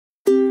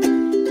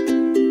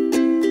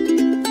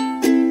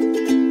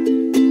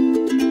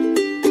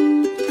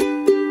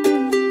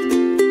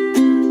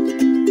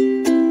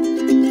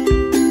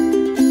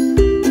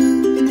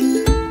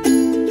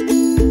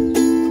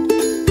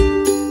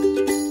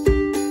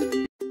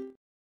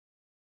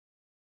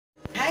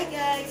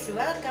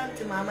Welcome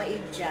to Mama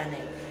Eve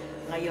Channel.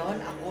 Ngayon,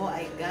 ako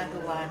ay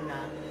gagawa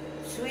na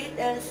sweet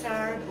and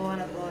sour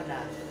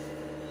bola-bola.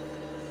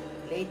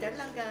 Later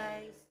lang,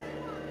 guys.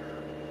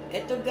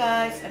 Ito,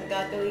 guys, ang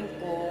gagawin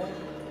kong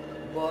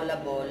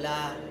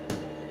bola-bola.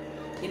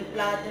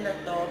 Timplado na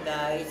to,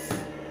 guys.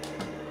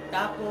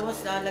 Tapos,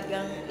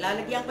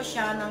 lalagyan ko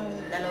siya ng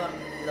 2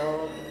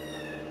 itlog.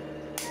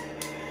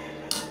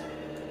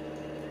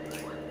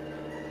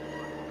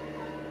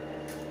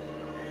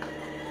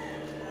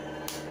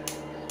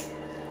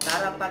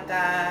 Para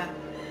pagka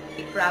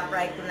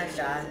i-fry ko na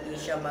siya, hindi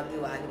siya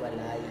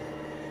maghiwa-hiwalay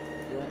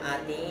yung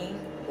ating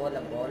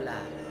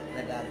bola-bola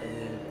na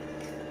gagawin.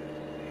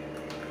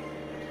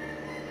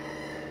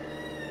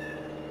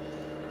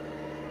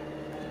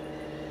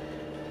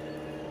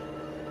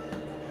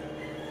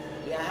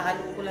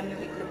 Ihahalo ko lang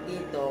yung itlog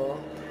dito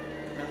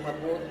ng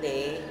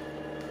mabuti.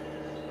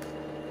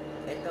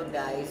 Ito,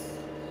 guys,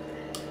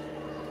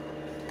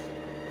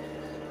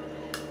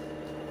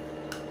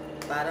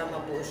 para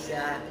mabuo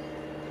siya.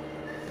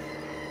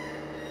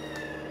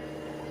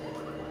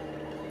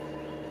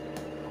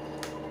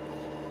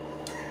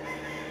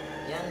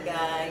 Yan,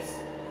 guys,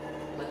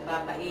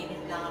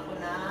 magpapainit lang ako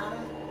ng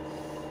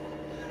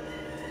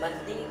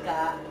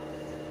mantika.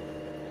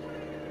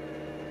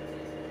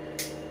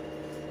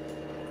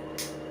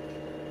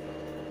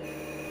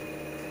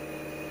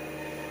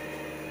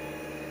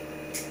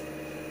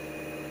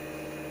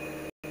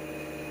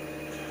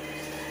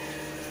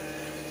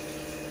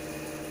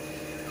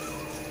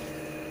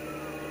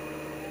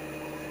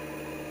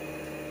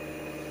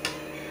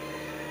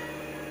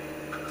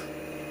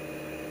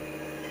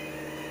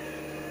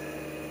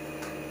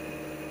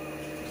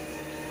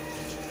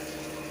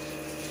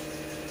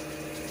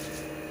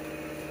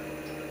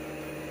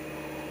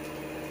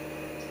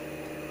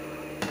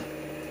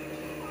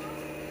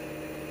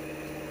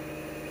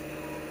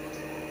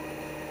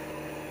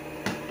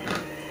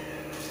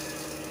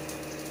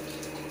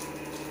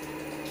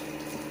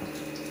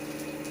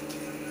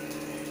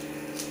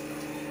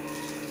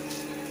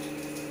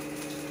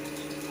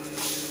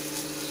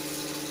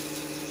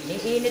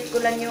 Iinit ko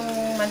lang yung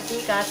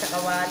mantika sa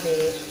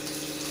kawali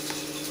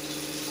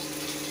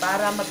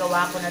para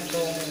magawa ko na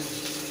itong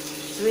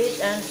sweet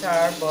and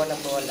sour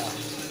bola-bola.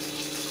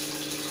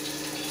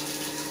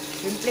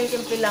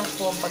 Simple-simple lang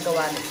po ang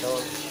paggawa nito.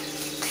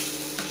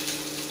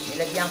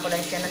 Nilagyan ko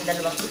lang siya ng 2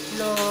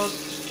 itlog.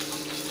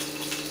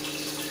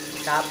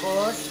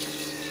 Tapos,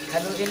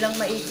 haluin lang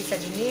maigi sa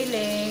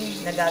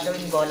giniling na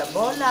gagawing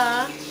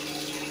bola-bola.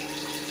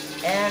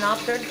 And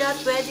after that,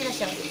 pwede na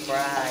siyang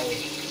i-fry.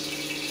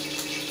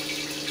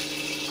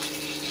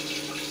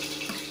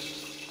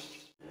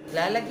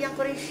 Lalagyan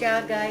ko rin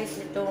siya,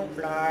 guys, itong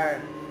flour.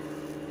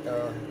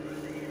 Ito.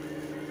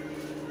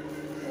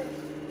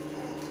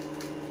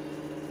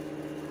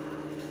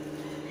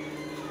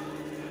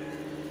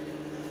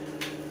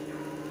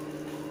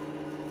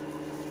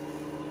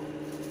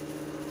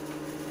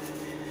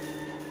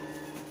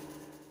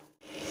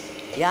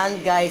 Yan,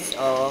 guys,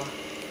 oh.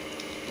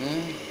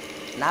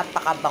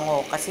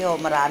 Napakabango kasi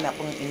marami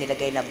akong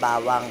inilagay na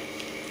bawang.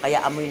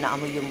 Kaya amoy na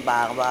amoy yung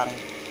bawang.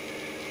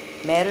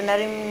 Meron na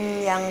rin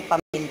yung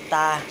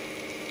paminta,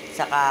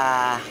 saka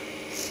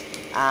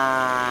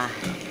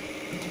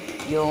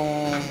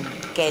yung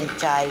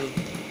kenchay.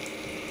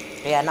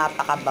 Kaya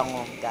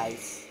napakabango,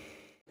 guys.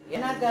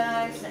 Yan na,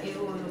 guys,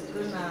 naihulog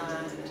ko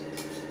na.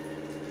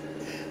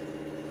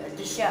 Ito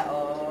siya,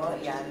 oh.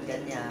 Yan,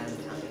 ganyan.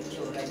 Ang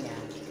itsura niya.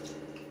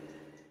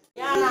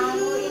 Yan,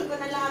 nahaluin ko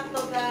na lahat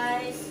to,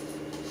 guys.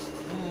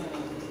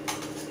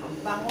 Ang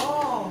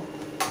bango.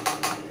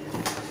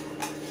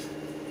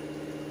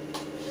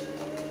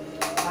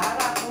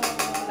 Para kung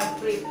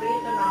nag-prito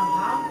ng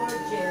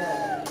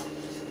hamburger.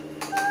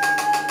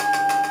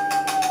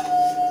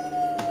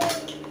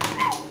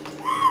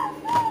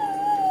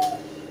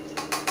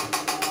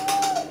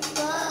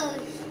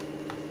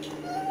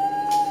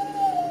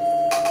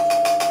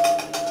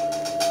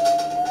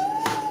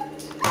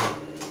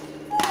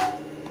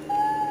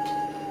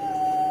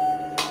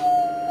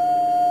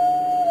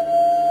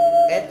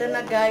 Ito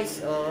na,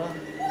 guys, oh.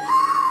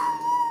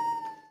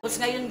 Tapos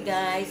ngayon,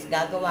 guys,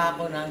 gagawa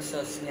ko ng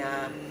sauce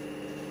niya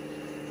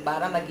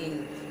para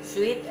maging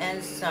sweet and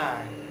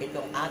sour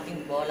itong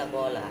ating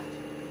bola-bola.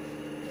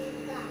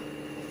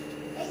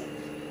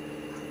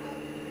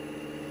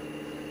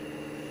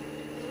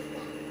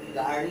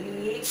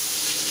 Garlic,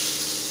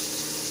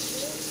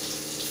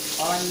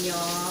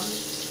 onion,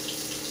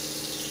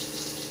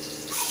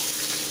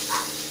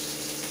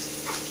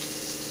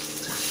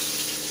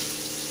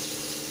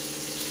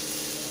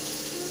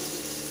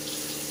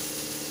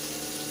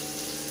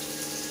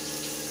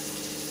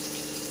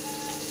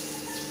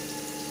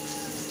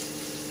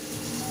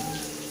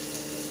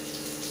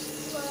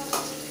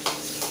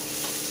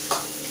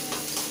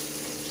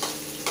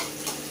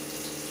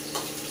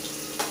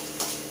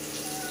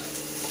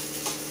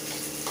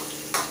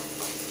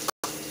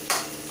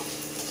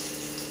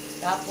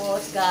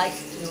 tapos, guys,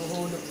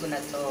 ihuhulog ko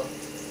na to.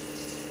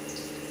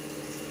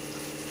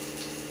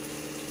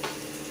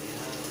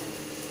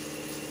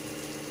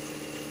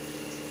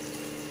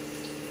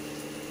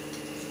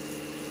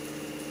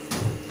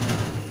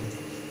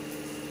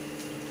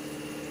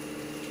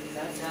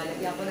 Tapos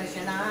lalagyan ko na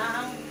siya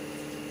ng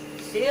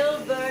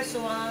silver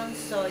swan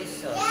soy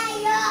sauce.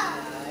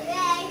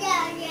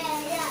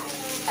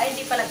 Ay,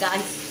 hindi pala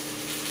guys.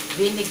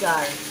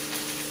 Vinegar.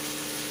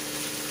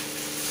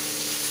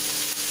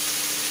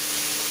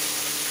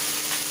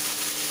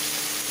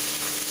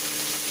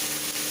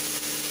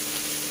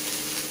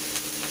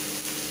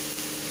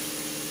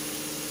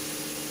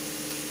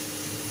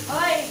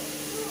 Hoy!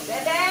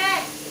 Bebe!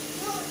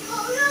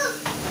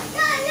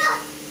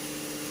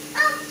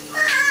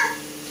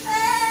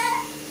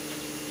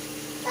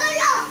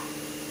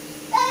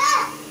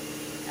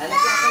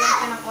 Lalagyan ko lang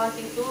siya ng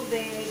konting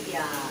tubig.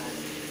 Yan.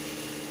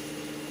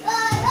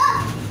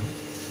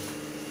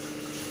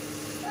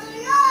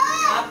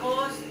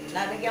 Tapos,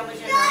 lalagyan ko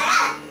siya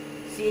ng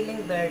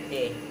siling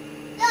verde.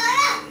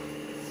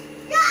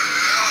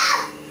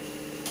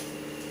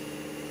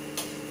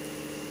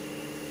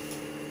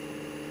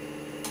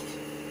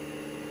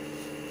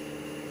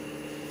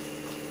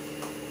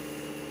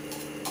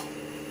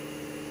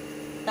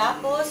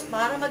 Tapos,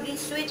 para maging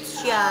sweet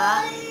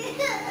siya,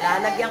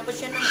 lalagyan ko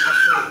siya ng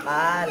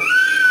asukal.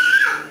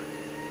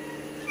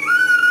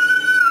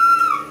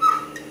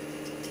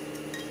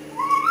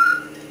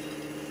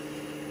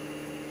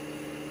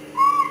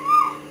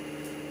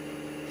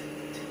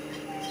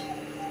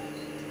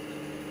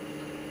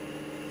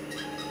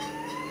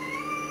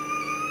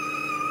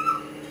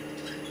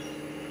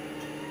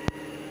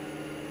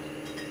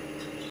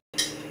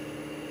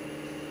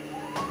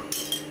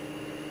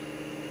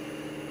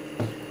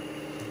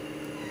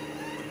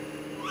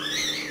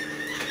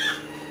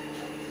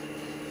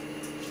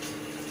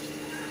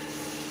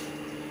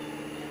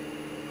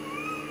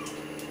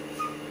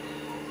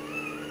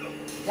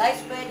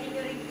 Guys, pwede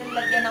nyo rin itong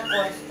lagyan ng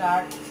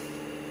cornstarch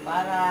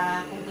para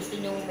kung gusto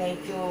nyo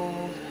medyo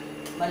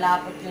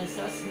malapot yung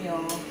sauce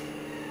nyo,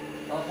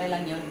 okay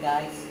lang yun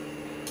guys.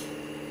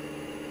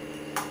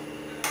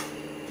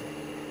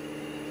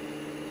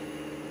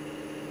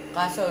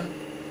 Kaso,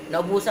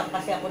 naubusan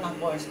kasi ako ng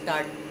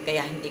cornstarch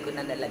kaya hindi ko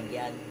na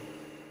nalagyan.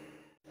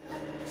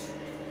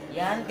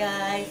 Yan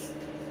guys,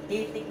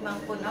 titikman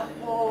ko na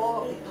po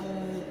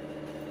itong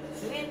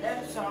sweet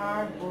and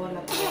sour bola.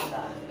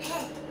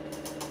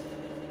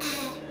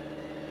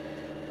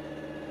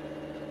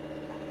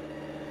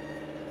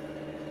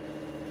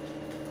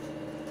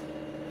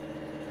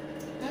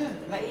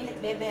 Mainit,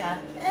 bebe, ha?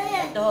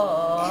 Ito,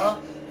 oh.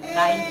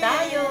 Kain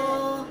tayo.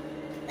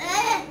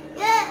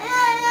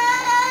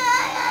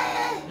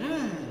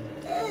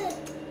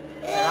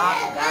 Sarap,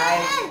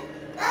 guys.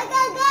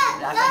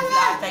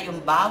 Lasang-lasa yung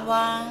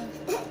bawang,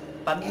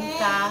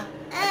 paminta,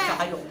 at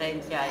saka yung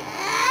kensya. Okay,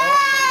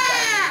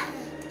 guys.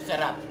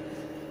 Sarap.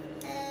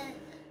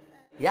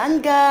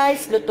 Yan,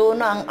 guys. Luto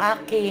na ang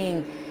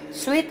aking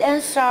sweet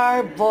and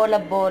sour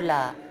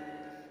bola-bola.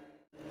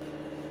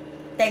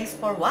 Thanks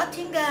for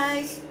watching,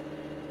 guys.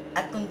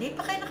 At kung di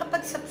pa kayo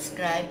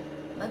nakapag-subscribe,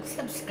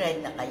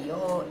 mag-subscribe na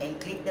kayo and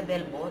click the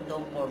bell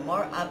button for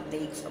more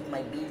updates of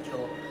my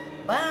video.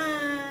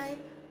 Bye!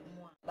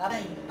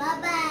 Bye!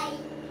 Bye-bye!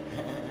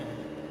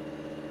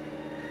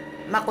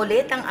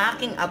 Makulit ang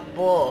aking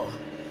apo.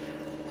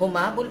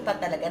 Humabol pa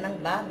talaga ng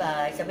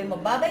babay. Sabi mo,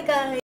 bye-bye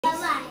guys!